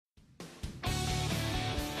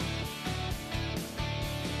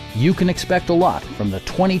You can expect a lot from the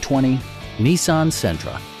 2020 Nissan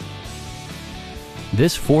Sentra.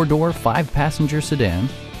 This four-door, five-passenger sedan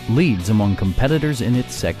leads among competitors in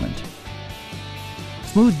its segment.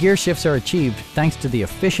 Smooth gear shifts are achieved thanks to the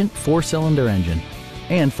efficient four-cylinder engine.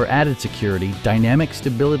 And for added security, dynamic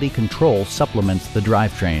stability control supplements the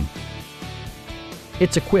drivetrain.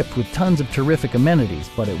 It's equipped with tons of terrific amenities,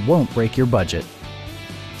 but it won't break your budget,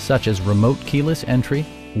 such as remote keyless entry,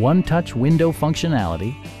 one-touch window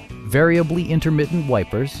functionality, variably intermittent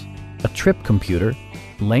wipers, a trip computer,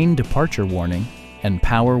 lane departure warning, and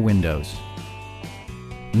power windows.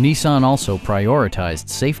 Nissan also prioritized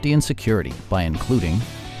safety and security by including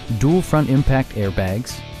dual front impact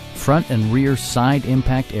airbags, front and rear side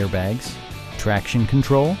impact airbags, traction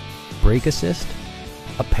control, brake assist,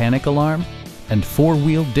 a panic alarm, and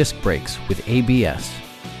four-wheel disc brakes with ABS.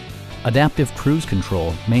 Adaptive Cruise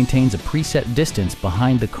Control maintains a preset distance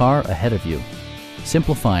behind the car ahead of you,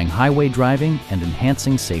 simplifying highway driving and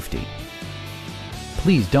enhancing safety.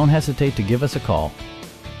 Please don't hesitate to give us a call.